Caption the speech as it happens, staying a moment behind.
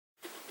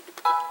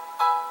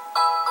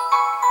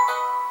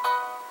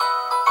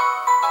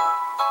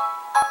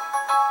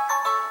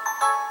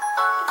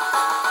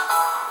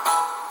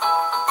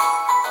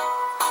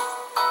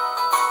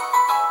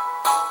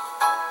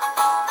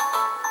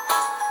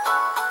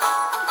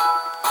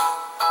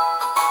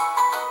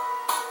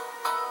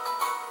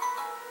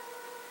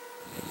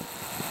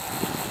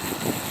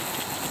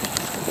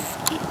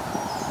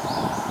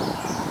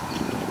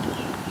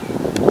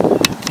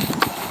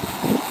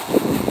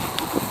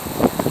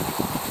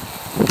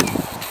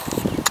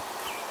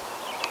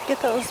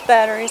those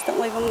batteries, don't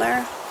leave them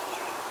there.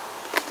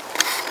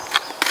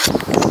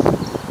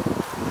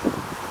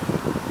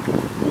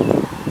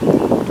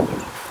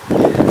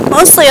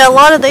 Mostly a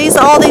lot of these,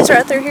 all these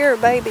right through here are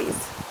babies.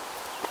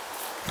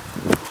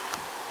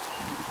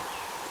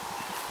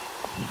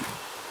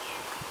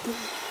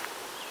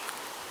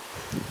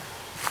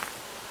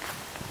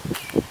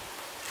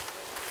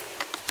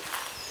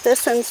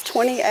 This one's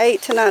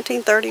 28 to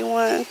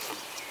 1931.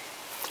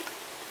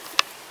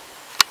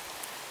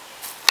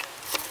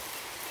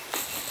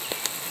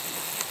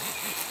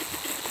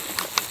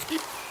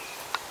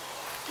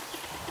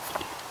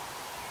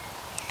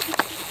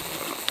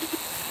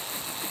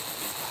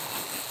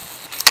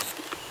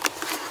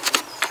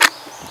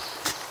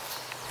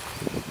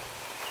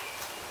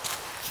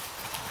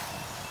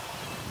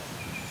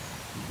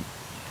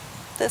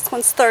 This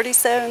one's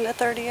 37 to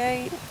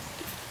 38.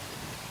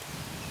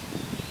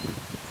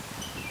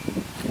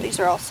 These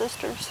are all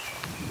sisters.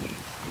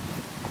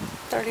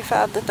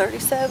 35 to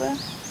 37.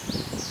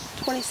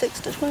 26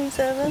 to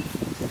 27.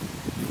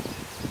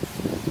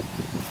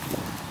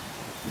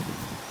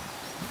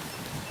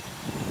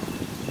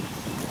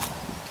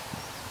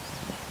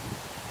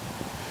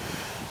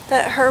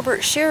 That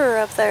Herbert Shearer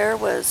up there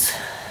was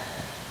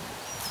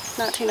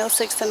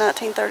 1906 to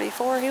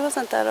 1934. He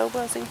wasn't that old,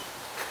 was he?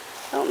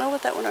 I don't know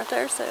what that one right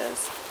there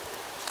says.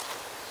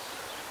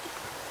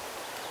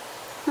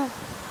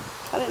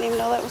 I didn't even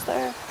know that was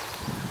there.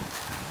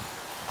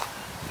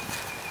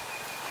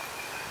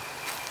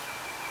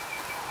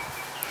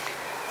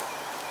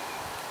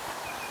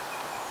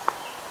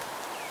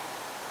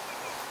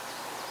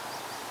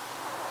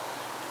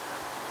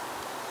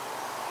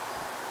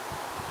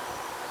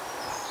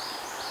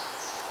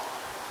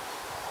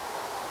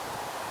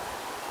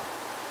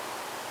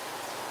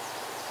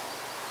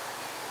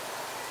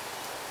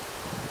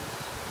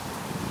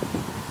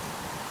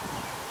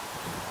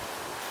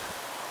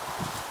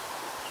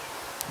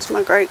 It's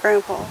my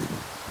great-grandpa.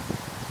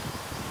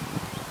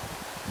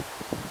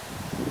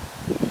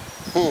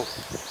 You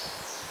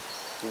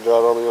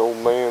died on the old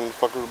man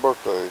fucker's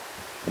birthday.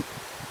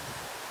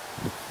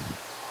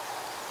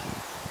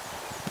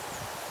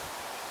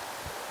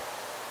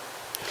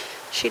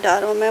 She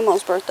died on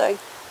Memo's birthday.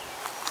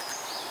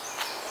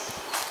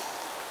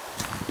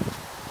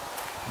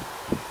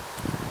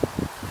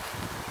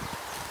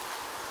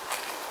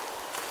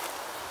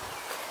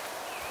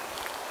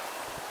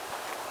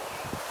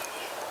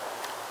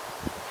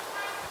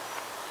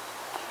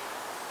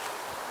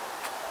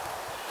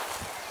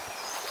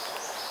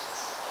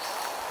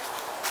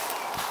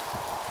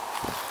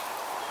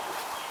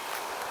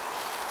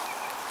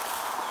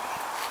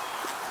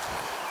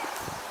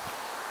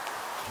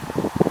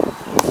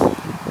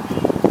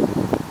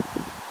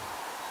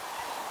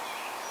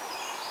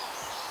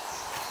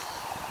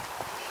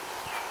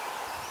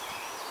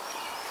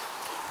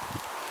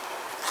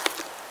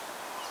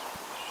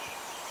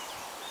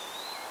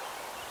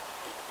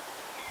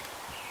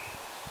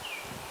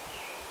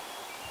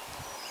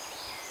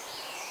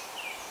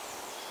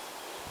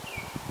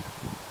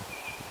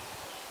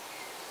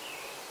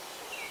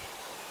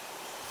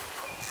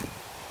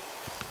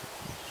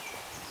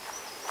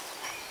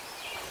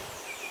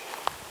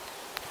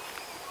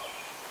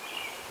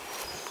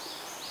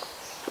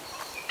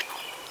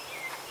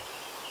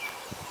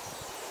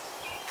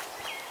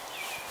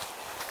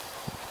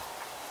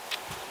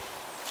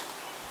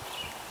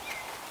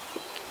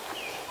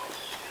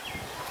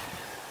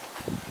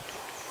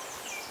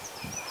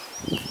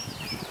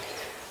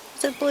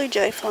 There's a blue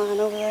jay flying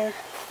over there.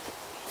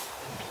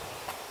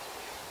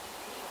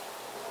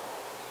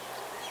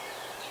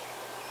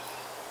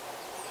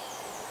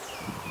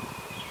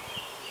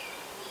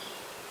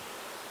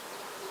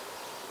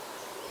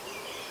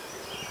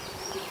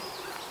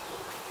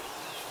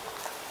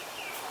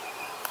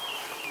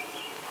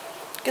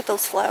 Get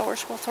those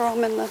flowers, we'll throw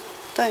them in the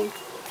thing.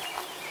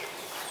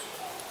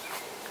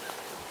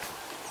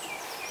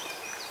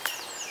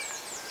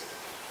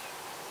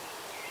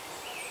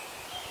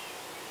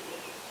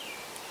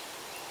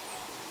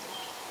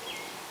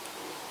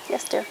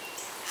 Yes, dear.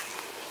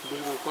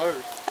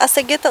 Flowers. I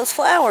said get those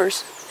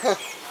flowers.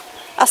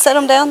 I set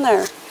them down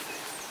there.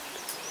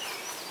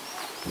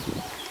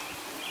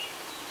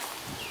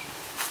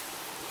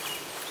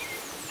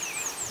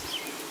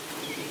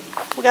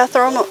 We gotta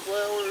throw them.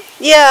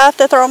 Yeah, I have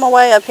to throw them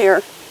away up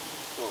here.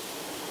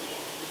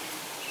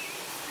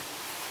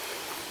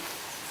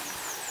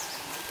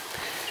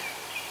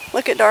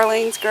 Look at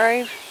Darlene's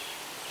grave.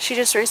 She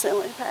just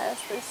recently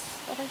passed this,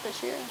 I think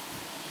this year.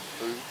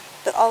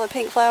 All the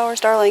pink flowers,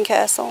 Darlene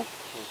Castle.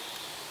 Hmm.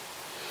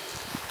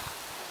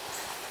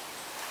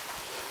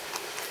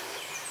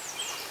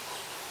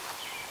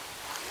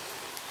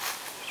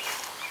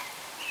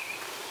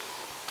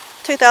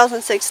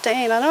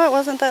 2016. I know it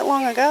wasn't that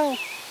long ago.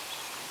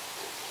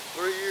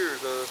 3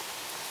 years,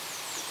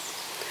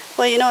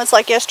 Well, you know, it's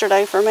like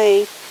yesterday for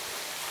me.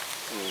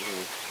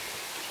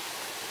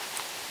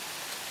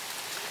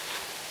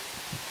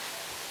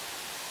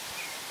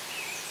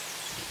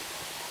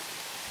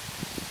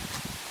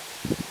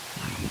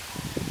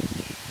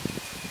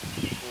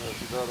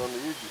 died on the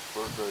Idiots'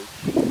 birthday.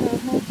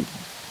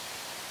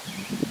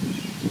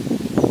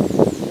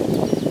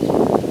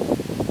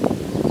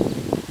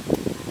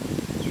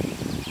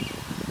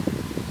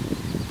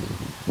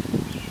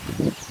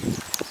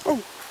 Oh,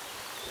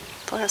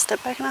 thought I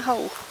stepped back in a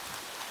hole.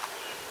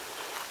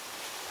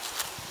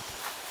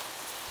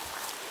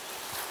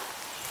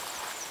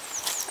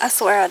 I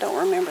swear I don't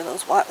remember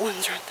those white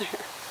ones right there.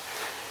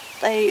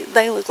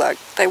 They look like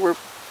they were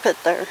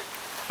put there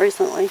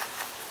recently.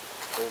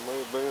 They may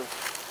have been.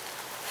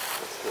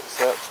 That's got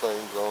sap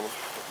stains on them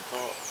at the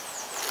top.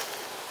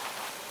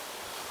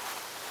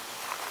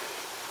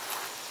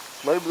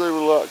 Maybe they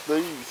were like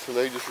these and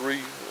they just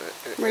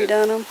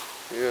Redone them.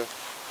 Yeah.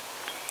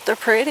 They're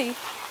pretty.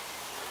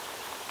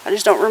 I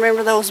just don't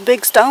remember those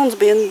big stones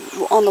being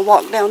on the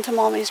walk down to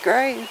Mommy's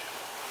grave.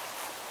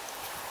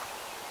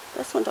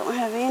 This one don't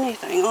have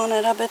anything on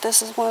it. I bet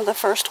this is one of the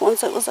first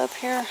ones that was up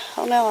here.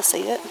 Oh, now I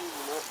see it.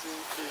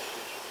 1950.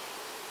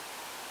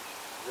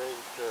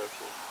 James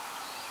Castle.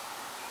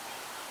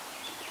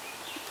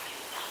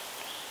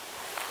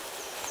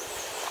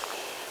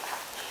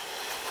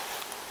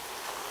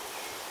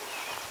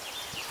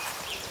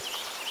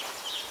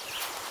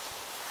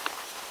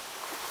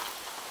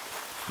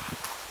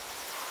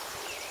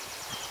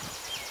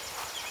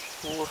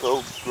 What the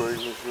oldest grave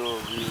is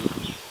yours?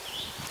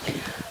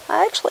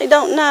 I actually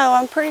don't know.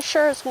 I'm pretty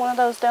sure it's one of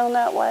those down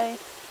that way.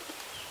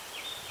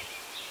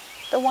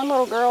 The one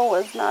little girl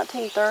was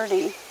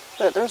 1930,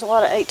 but there's a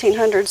lot of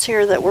 1800s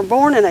here that were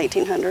born in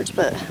 1800s,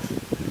 but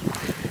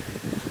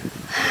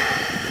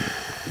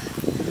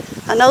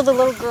I know the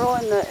little girl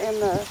in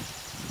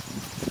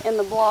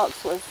the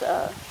blocks was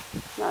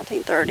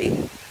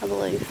 1930, I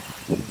believe.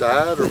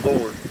 Died or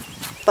born?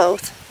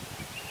 Both.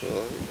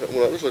 Well,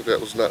 it looks like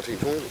that was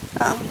 1920.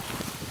 Oh.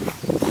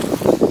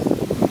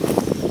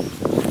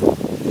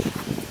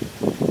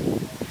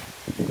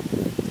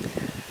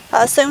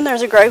 I assume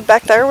there's a grave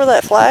back there where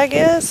that flag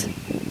is.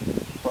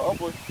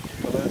 Probably.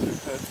 Unless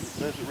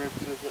it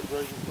represents that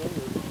grave in front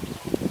of it.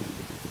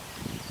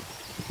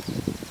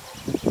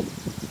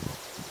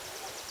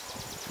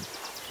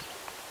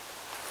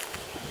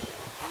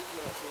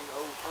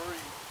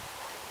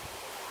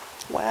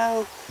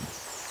 Wow.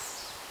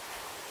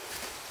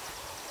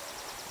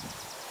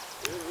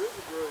 Yeah, there is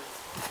a grave.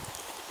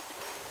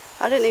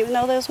 I didn't even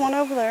know there was one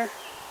over there.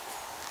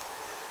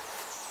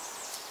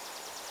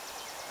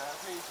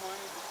 1920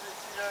 to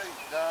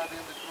 68, died in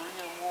the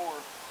Korean War.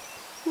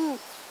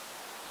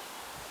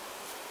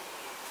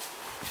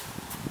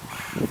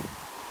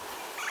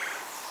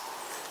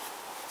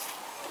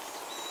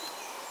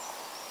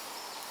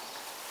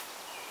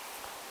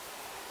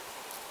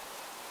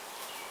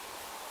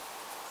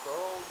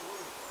 Charles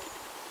Wood.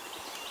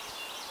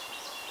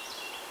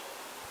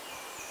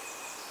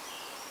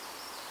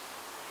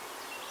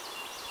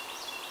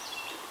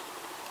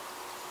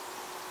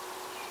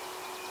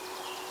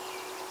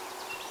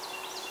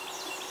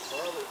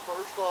 Private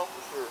first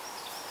officer,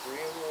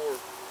 Korean War.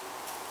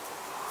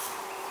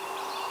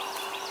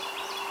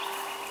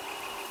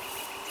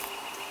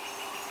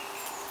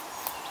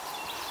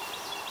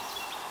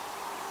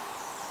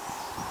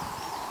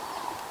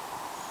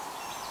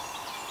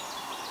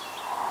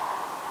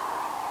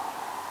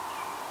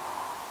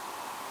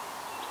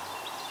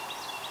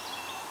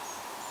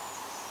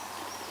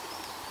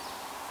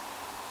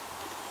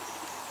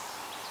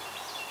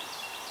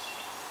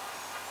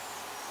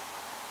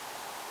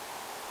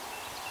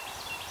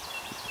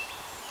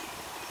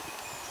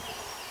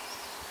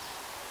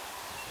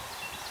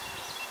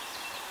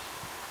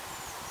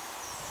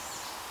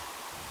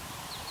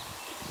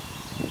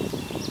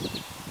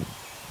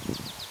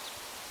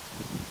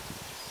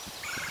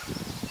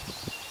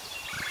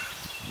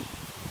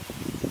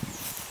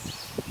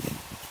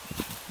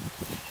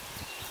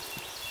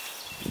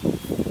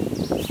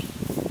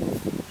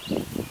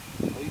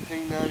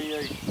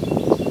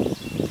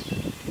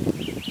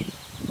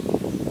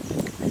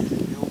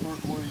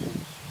 Gilbert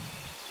Williams.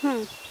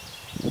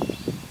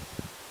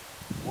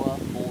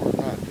 Wife born in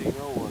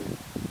 1908.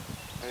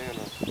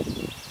 Anna.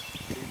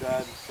 He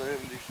died in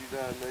 70, she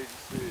died in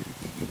 86.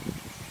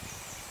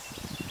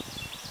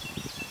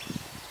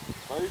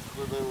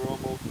 Basically, they were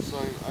almost the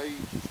same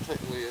age,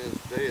 technically, as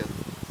death.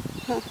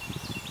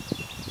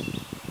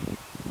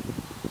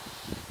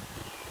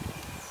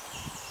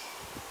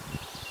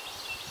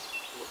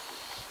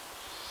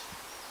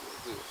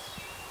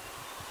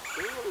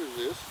 What is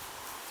this?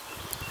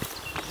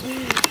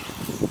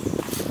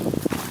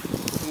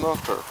 It's not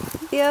her.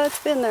 Yeah,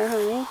 it's been there,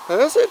 honey.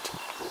 Has it?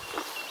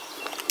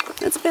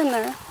 It's been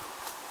there.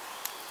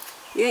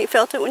 You ain't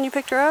felt it when you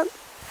picked her up?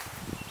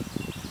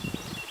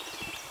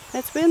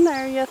 It's been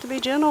there. You have to be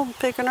gentle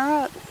picking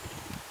her up.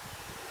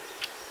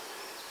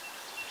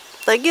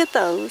 They get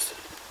those.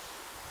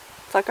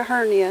 It's like a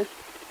hernia.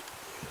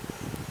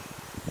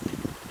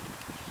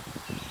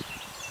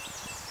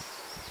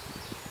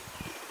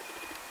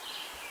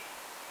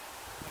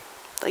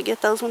 They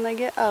get those when they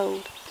get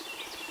old.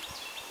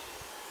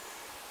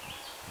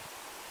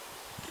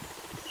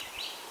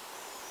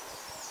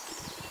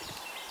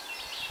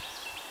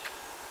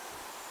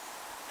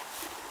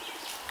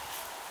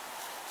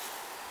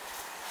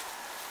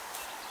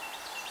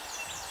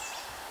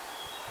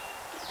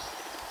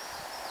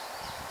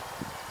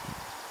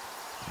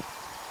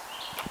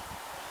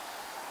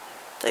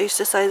 They used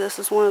to say this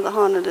is one of the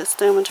hauntedest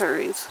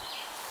cemeteries.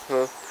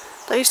 Huh?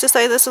 They used to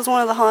say this is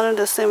one of the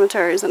hauntedest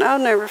cemeteries, and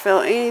I've never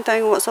felt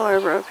anything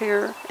whatsoever up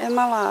here in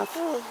my life.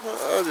 Well,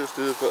 I just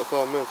did about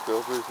 5 minutes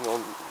ago. Reason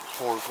I'm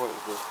pouring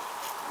plants there.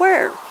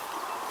 Where?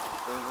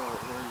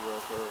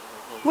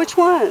 Which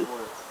one?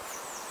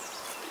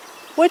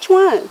 Which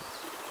one?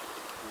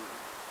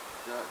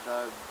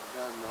 Died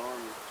in the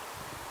army.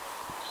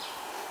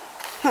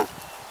 Huh.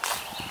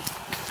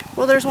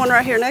 Well, there's one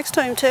right here next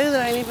to him too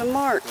that ain't even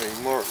marked.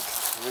 Ain't marked.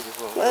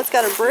 Well, it's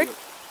got a brick.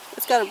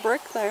 It's got a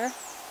brick there.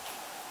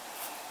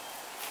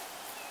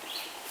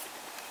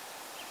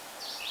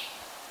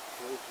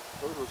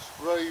 There's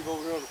a grave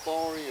over here on the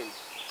far end.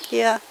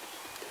 Yeah,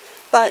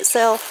 by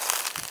itself.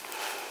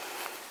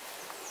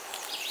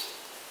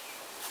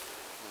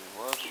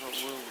 Why is there no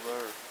room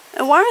there?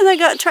 And why are they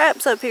got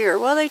traps up here?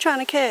 What are they trying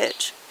to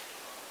catch?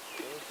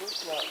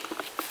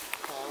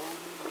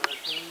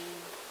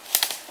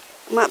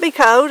 Might be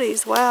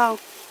coyotes. Wow.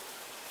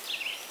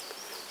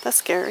 That's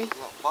scary.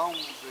 Got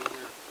bones in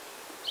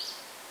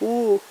here.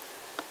 Ooh.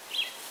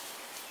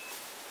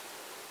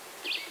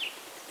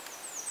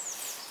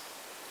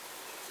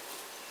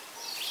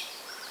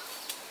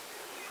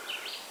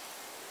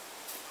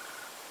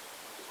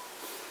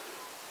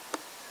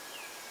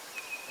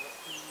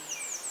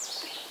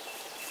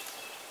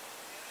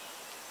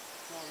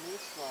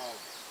 This side.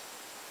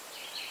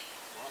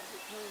 Why is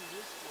it turning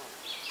this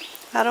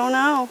way? I don't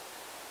know.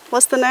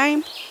 What's the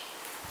name?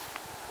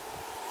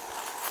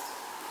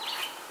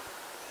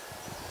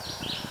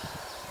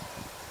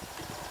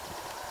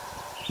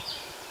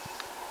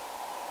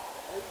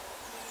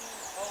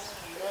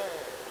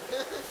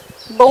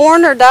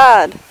 Born or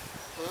died?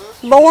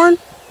 Huh? Born?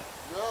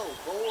 No,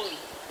 born.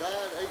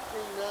 Died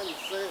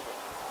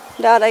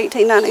 1897. Died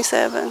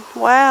 1897.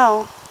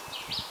 Wow.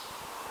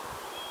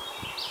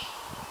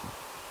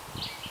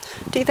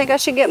 Do you think I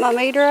should get my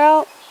meter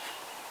out?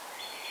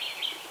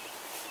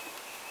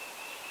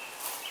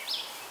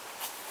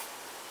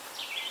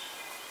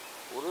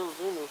 Whatever's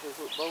in there, they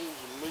put bones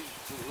and meat.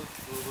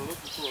 They're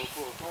looking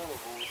for a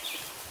carnivore.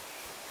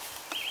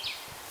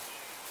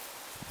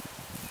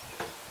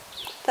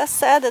 That's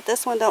sad that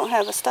this one don't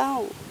have a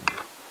stone.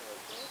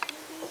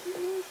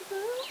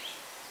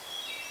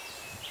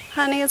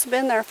 Honey, it's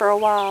been there for a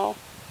while.